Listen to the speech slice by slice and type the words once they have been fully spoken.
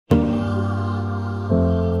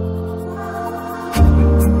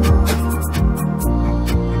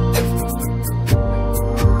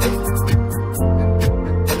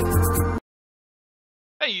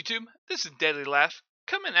This is Daily Laugh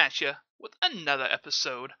coming at you with another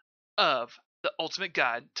episode of the Ultimate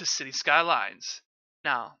Guide to City Skylines.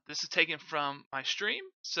 Now, this is taken from my stream,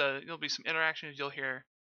 so there'll be some interactions. You'll hear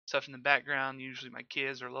stuff in the background, usually my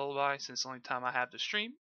kids or lullaby, since it's the only time I have to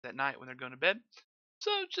stream at night when they're going to bed.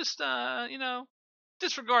 So just,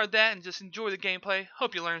 disregard that and just enjoy the gameplay.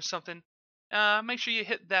 Hope you learned something. Make sure you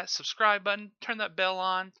hit that subscribe button, turn that bell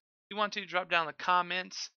on. If you want to, drop down the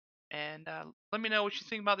comments. And let me know what you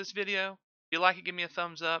think about this video. If you like it, give me a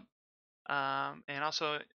thumbs up. And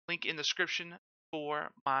also, link in the description for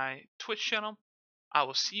my Twitch channel. I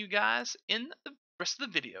will see you guys in the rest of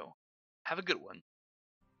the video. Have a good one.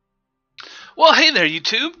 Well, hey there,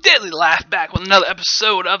 YouTube. Daily Laugh back with another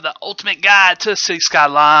episode of the Ultimate Guide to Cities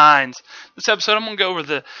Skylines. This episode, I'm going to go over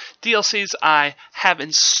the DLCs I have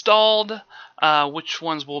installed, which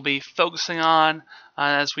ones we'll be focusing on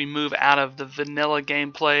as we move out of the vanilla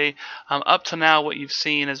gameplay. Up to now, what you've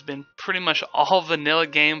seen has been pretty much all vanilla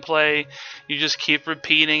gameplay. You just keep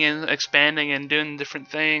repeating and expanding and doing different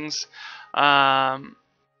things. But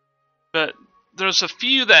there's a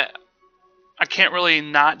few that I can't really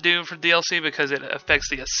not do for DLC because it affects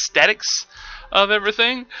the aesthetics of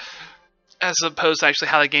everything as opposed to actually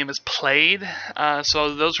how the game is played.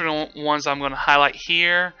 So those are the ones I'm going to highlight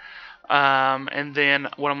here. And then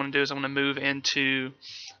what I'm going to do is I'm going to move into,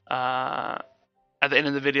 at the end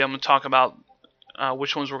of the video, I'm going to talk about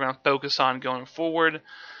which ones we're going to focus on going forward,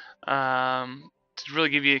 to really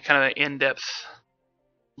give you kind of an in-depth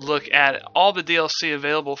look at all the DLC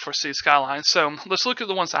available for Cities Skylines. So let's look at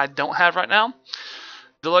the ones I don't have right now.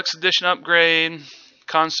 Deluxe Edition upgrade,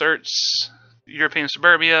 concerts, European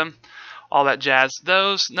Suburbia, all that jazz.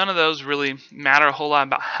 None of those really matter a whole lot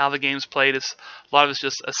about how the game's played. A lot of it's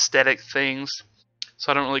just aesthetic things,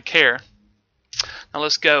 so I don't really care. Now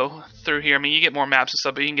let's go through here. I mean, you get more maps and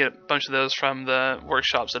stuff, but you can get a bunch of those from the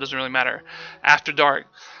workshops, so it doesn't really matter. After Dark,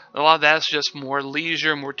 a lot of that's just more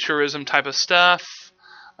leisure, more tourism type of stuff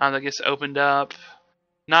that gets opened up.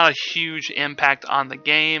 Not a huge impact on the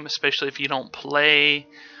game, especially if you don't play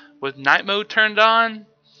with night mode turned on.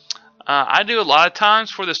 I do a lot of times.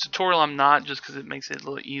 For this tutorial I'm not, just because it makes it a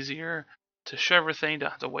little easier to show everything, don't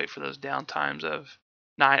have to wait for those down times of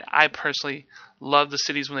night. I personally love the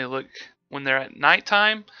cities when they're at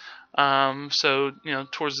nighttime. So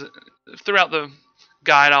throughout the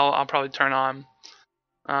guide I'll probably turn on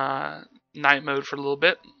night mode for a little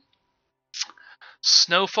bit.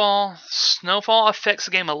 Snowfall affects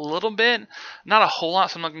the game a little bit, not a whole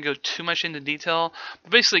lot, so I'm not going to go too much into detail,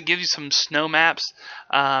 but basically it gives you some snow maps,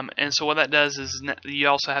 and so what that does is you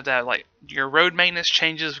also have to have like your road maintenance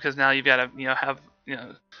changes, because now you've got to have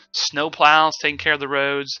snow plows taking care of the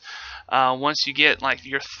roads. Once you get like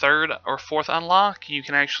your third or fourth unlock, you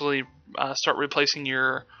can actually start replacing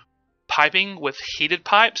your piping with heated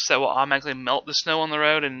pipes that will automatically melt the snow on the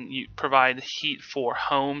road, and you provide heat for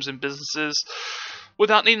homes and businesses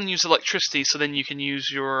without needing to use electricity. So then you can use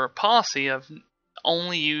your policy of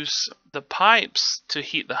only use the pipes to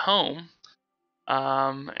heat the home,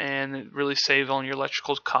 and it really saves on your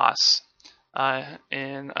electrical costs on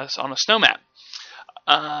a snow map.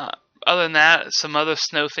 Other than that, some other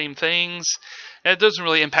snow themed things, it doesn't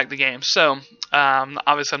really impact the game. So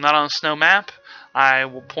obviously I'm not on a snow map. I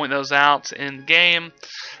will point those out in the game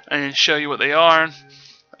and show you what they are,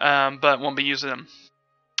 but won't be using them.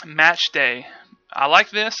 Match day. I like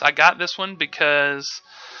this. I got this one because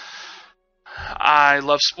I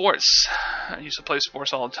love sports. I used to play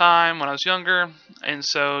sports all the time when I was younger, and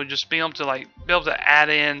so just being able to add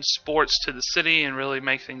in sports to the city and really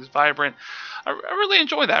make things vibrant, I really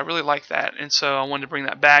enjoy that. I really like that, and so I wanted to bring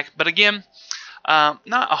that back. But again, not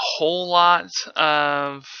a whole lot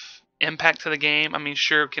of impact to the game. I mean,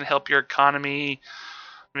 sure, it can help your economy,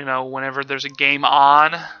 whenever there's a game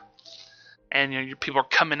on and your people are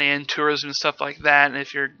coming in, tourism and stuff like that, and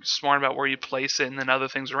if you're smart about where you place it and then other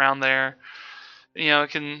things around there, it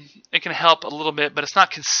can help a little bit, but it's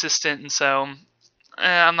not consistent, and so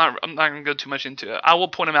I'm not gonna go too much into it. I will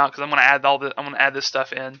point them out because I'm gonna add this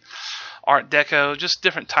stuff in. Art Deco, just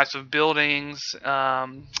different types of buildings, a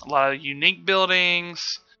lot of unique buildings.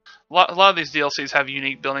 A lot of these DLCs have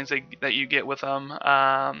unique buildings that you get with them,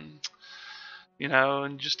 and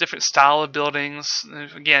just different style of buildings.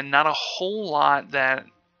 Again, not a whole lot that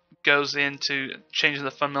goes into changing the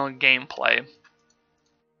fundamental gameplay.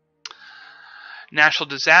 Natural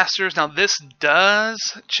disasters. Now this does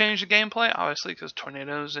change the gameplay, obviously, because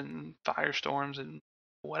tornadoes and firestorms and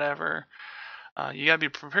whatever. You gotta be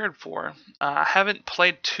prepared for. I haven't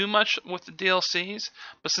played too much with the DLCs,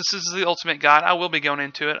 but since this is the Ultimate Guide, I will be going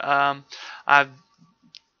into it. I've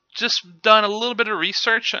just done a little bit of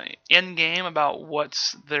research in game about what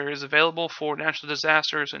there is available for natural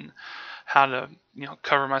disasters and how to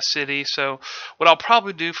cover my city. So what I'll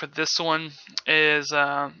probably do for this one is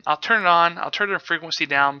I'll turn it on. I'll turn the frequency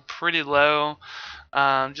down pretty low,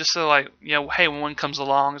 just so hey, when one comes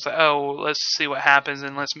along, it's like, oh, let's see what happens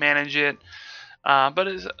and let's manage it. But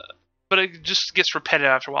it just gets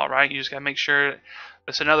repetitive after a while, right? You just gotta make sure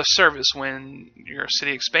it's another service when your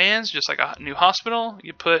city expands, just like a new hospital.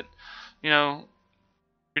 You put your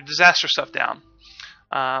disaster stuff down.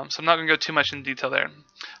 So I'm not going to go too much in detail there.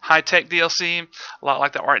 High-tech DLC, a lot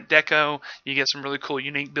like the Art Deco. You get some really cool,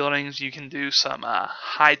 unique buildings. You can do some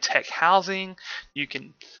high-tech housing. You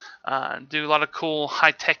can do a lot of cool,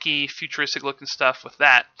 high-techy, futuristic-looking stuff with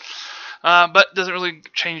that. But doesn't really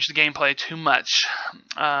change the gameplay too much.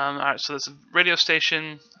 Alright, so this is a radio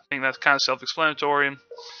station. I think that's kind of self-explanatory.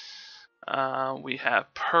 We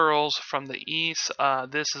have pearls from the east.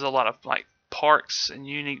 This is a lot of parks and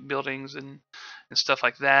unique buildings and stuff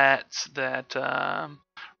like that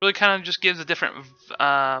really kind of just gives a different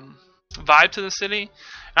vibe to the city.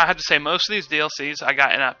 I have to say, most of these DLCs I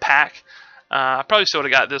got in a pack. I probably still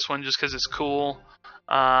would have got this one just because it's cool.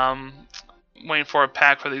 Waiting for a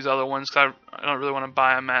pack for these other ones because I don't really want to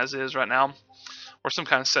buy them as is right now, or some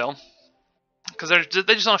kind of sale, because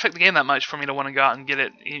they just don't affect the game that much for me to want to go out and get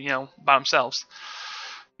it by themselves.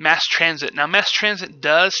 Mass transit. Now, mass transit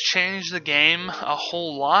does change the game a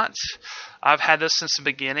whole lot. I've had this since the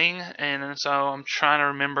beginning, and so I'm trying to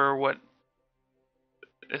remember what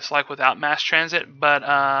it's like without mass transit. But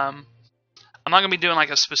I'm not going to be doing like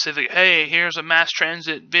a specific, hey, here's a mass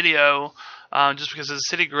transit video, just because as the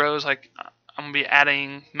city grows, I'm going to be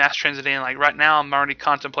adding mass transit in. Like right now, I'm already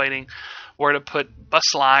contemplating where to put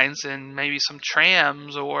bus lines and maybe some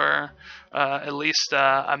trams, or at least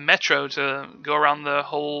a metro to go around the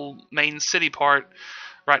whole main city part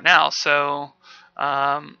right now. So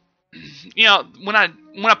when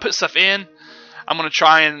I put stuff in, I'm gonna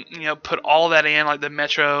try and put all that in, like the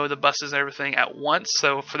metro, the buses, everything at once.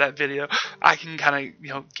 So for that video, I can kind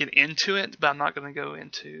of get into it, but I'm not gonna go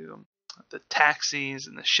into the taxis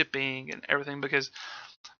and the shipping and everything, because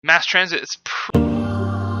mass transit is